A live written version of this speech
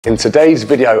In today's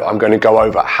video, I'm going to go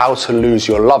over how to lose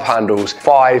your love handles,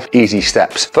 5 easy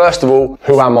steps. First of all,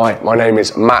 who am I? My name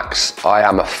is Max. I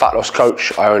am a fat loss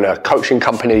coach. I own a coaching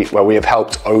company where we have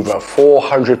helped over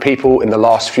 400 people in the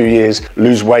last few years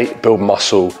lose weight, build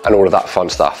muscle, and all of that fun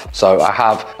stuff. So I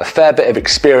have a fair bit of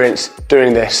experience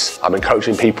doing this. I've been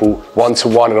coaching people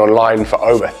one-to-one and online for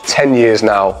over 10 years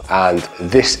now, and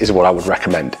this is what I would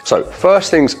recommend. So first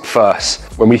things first,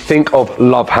 when we think of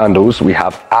love handles, we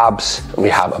have abs and we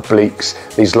have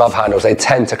obliques. These love handles, they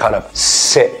tend to kind of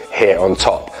sit here on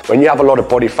top. When you have a lot of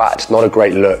body fat, it's not a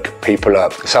great look. People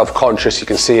are self-conscious, you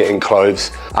can see it in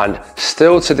clothes. And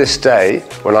still to this day,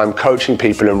 when I'm coaching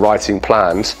people and writing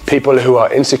plans, people who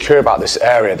are insecure about this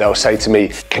area, they'll say to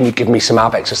me, can you give me some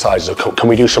ab exercises, or can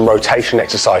we do some rotation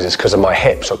exercises because of my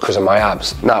hips or because of my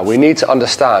abs? Now, we need to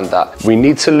understand that we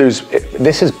need to lose,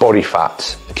 this is body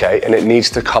fat, okay? And it needs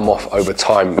to come off over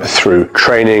time through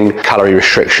training, calorie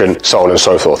restriction, so on and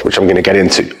so forth, which I'm gonna get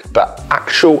into. But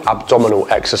actual abdominal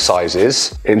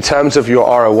exercises, in terms of your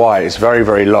ROI, is very,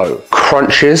 very low.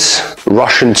 Crunches,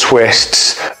 Russian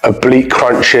twists, oblique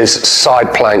crunches,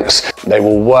 side planks, they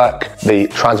will work the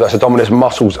transverse abdominis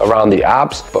muscles around the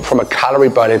abs, but from a calorie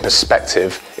burning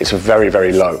perspective, it's very,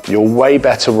 very low. You're way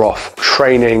better off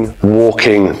training,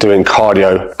 walking, doing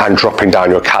cardio, and dropping down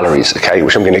your calories, okay,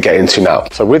 which I'm gonna get into now.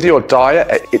 So with your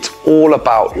diet, it's all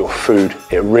about your food.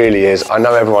 It really is. I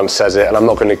know everyone says it, and I'm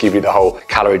not gonna give you the whole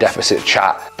calorie deficit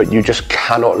chat, but you just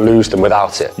cannot lose them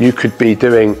without it. You could be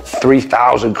doing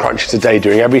 3,000 crunches a day,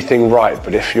 doing everything right,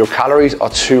 but if your calories are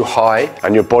too high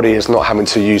and your body is not having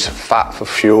to use fat for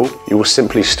fuel, you will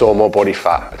simply store more body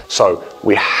fat. So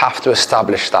we have to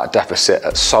establish that deficit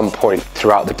at some point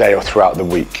throughout the day or throughout the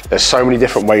week. There's so many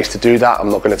different ways to do that. I'm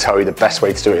not going to tell you the best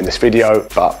way to do it in this video,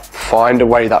 but find a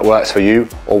way that works for you,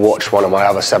 or watch one of my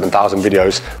other 7,000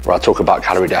 videos where I talk about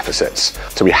calorie deficits.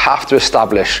 So we have to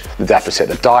establish the deficit.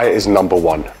 The diet is number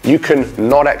one. You can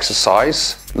not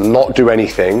exercise, not do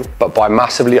anything, but by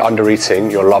massively under-eating,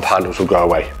 your love handles will go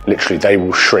away. Literally, they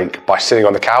will shrink by sitting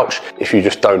on the couch if you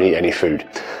just don't eat any food.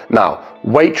 Now,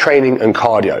 weight training and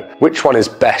cardio, which one is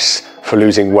best for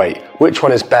losing weight? Which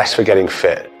one is best for getting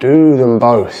fit? Do them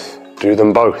both. Do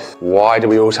them both. Why do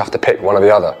we always have to pick one or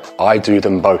the other? I do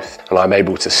them both, and I'm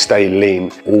able to stay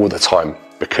lean all the time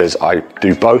because I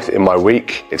do both in my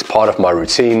week. It's part of my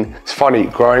routine. It's funny,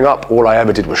 growing up, all I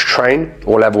ever did was train.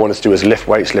 All I ever wanted to do was lift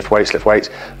weights, lift weights, lift weights.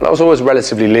 And I was always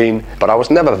relatively lean, but I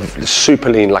was never super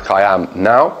lean like I am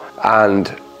now.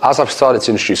 And as I've started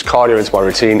to introduce cardio into my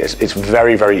routine, it's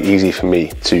very, very easy for me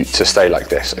to stay like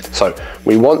this. So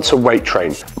we want to weight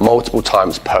train multiple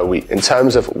times per week. In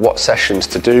terms of what sessions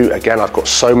to do, again, I've got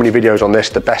so many videos on this.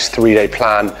 The best 3-day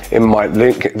plan in my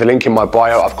link, the link in my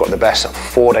bio, I've got the best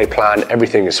 4-day plan.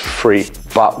 Everything is free,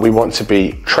 but we want to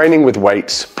be training with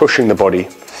weights, pushing the body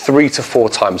 3 to 4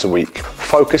 times a week,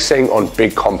 focusing on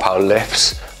big compound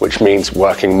lifts, which means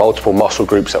working multiple muscle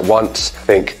groups at once.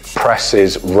 Think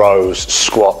presses, rows,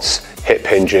 squats, hip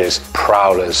hinges,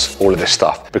 prowlers, all of this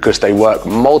stuff, because they work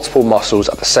multiple muscles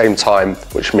at the same time,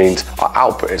 which means our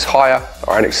output is higher,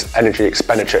 our energy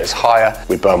expenditure is higher,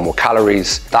 we burn more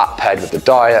calories. That paired with the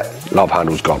diet, love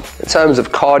handles gone. In terms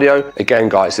of cardio, again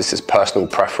guys, this is personal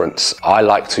preference. I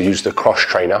like to use the cross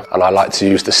trainer and I like to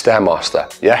use the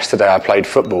Stairmaster. Yesterday I played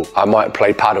football, I might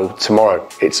play paddle tomorrow.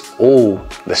 It's all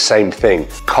the same thing.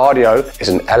 Cardio is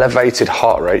an elevated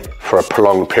heart rate for a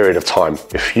prolonged period of time.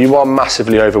 If you are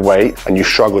massively overweight and you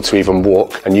struggle to even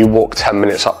walk, and you walk 10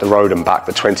 minutes up the road and back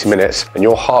for 20 minutes, and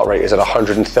your heart rate is at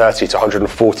 130 to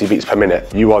 140 beats per minute,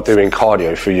 you are doing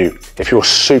cardio for you. If you're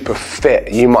super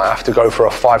fit, you might have to go for a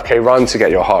 5K run to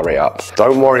get your heart rate up.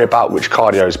 Don't worry about which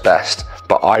cardio is best,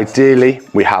 but ideally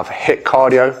we have HIIT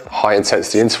cardio, high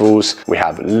intensity intervals, we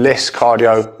have LISS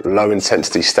cardio, low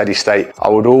intensity steady state. I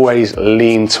would always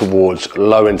lean towards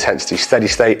low intensity steady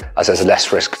state as there's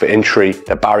less risk for injury.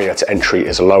 The barrier to entry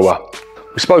is lower.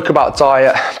 We spoke about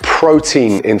diet,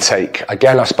 protein intake.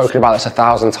 Again, I've spoken about this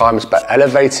 1,000 times, but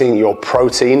elevating your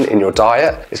protein in your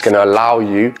diet is going to allow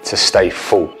you to stay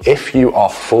full. If you are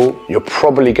full, you're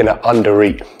probably going to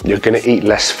undereat. You're going to eat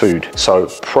less food. So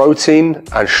protein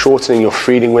and shortening your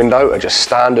feeding window are just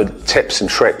standard tips and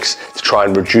tricks to try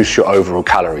and reduce your overall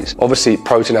calories. Obviously,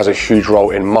 protein has a huge role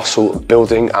in muscle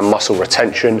building and muscle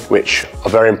retention, which are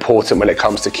very important when it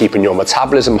comes to keeping your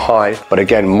metabolism high. But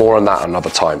again, more on that another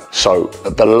time. So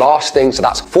the last thing, so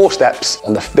that's 4 steps.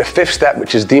 And the 5th step,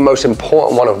 which is the most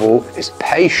important one of all, is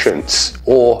patience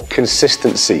or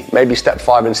consistency. Maybe step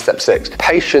 5 and step 6.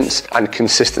 Patience and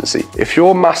consistency. If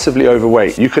you're massively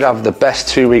overweight, you could have the best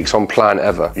 2 weeks on plan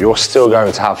ever. You're still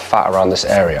going to have fat around this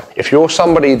area. If you're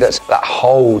somebody that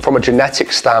holds, from a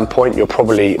genetic standpoint, you're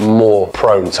probably more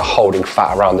prone to holding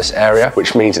fat around this area,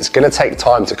 which means it's going to take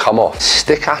time to come off.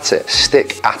 Stick at it.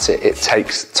 Stick at it. It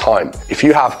takes time. If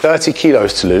you have 30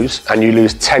 kilos to lose and you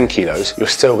lose 10 kilos, you're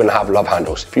still going to have love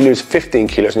handles. If you lose 15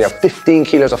 kilos and you have 15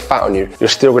 kilos of fat on you, you're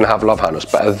still going to have love handles.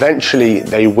 But eventually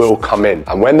they will come in.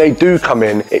 And when they do come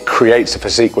in, it creates the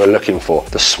physique we're looking for.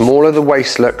 The smaller the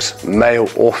waist looks, male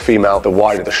or female, the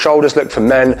wider the shoulders look for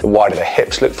men, the wider the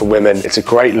hips look for women. It's a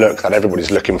great look that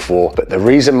everybody's looking for. But the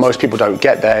reason most people don't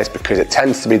get there is because it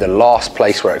tends to be the last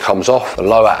place where it comes off, the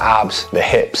lower abs, the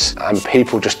hips, and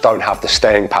people just don't have the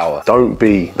staying power. Don't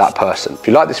be that person. If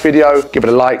you like this video, give it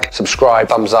a like, subscribe,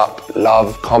 thumbs up,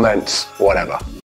 love, comments, whatever.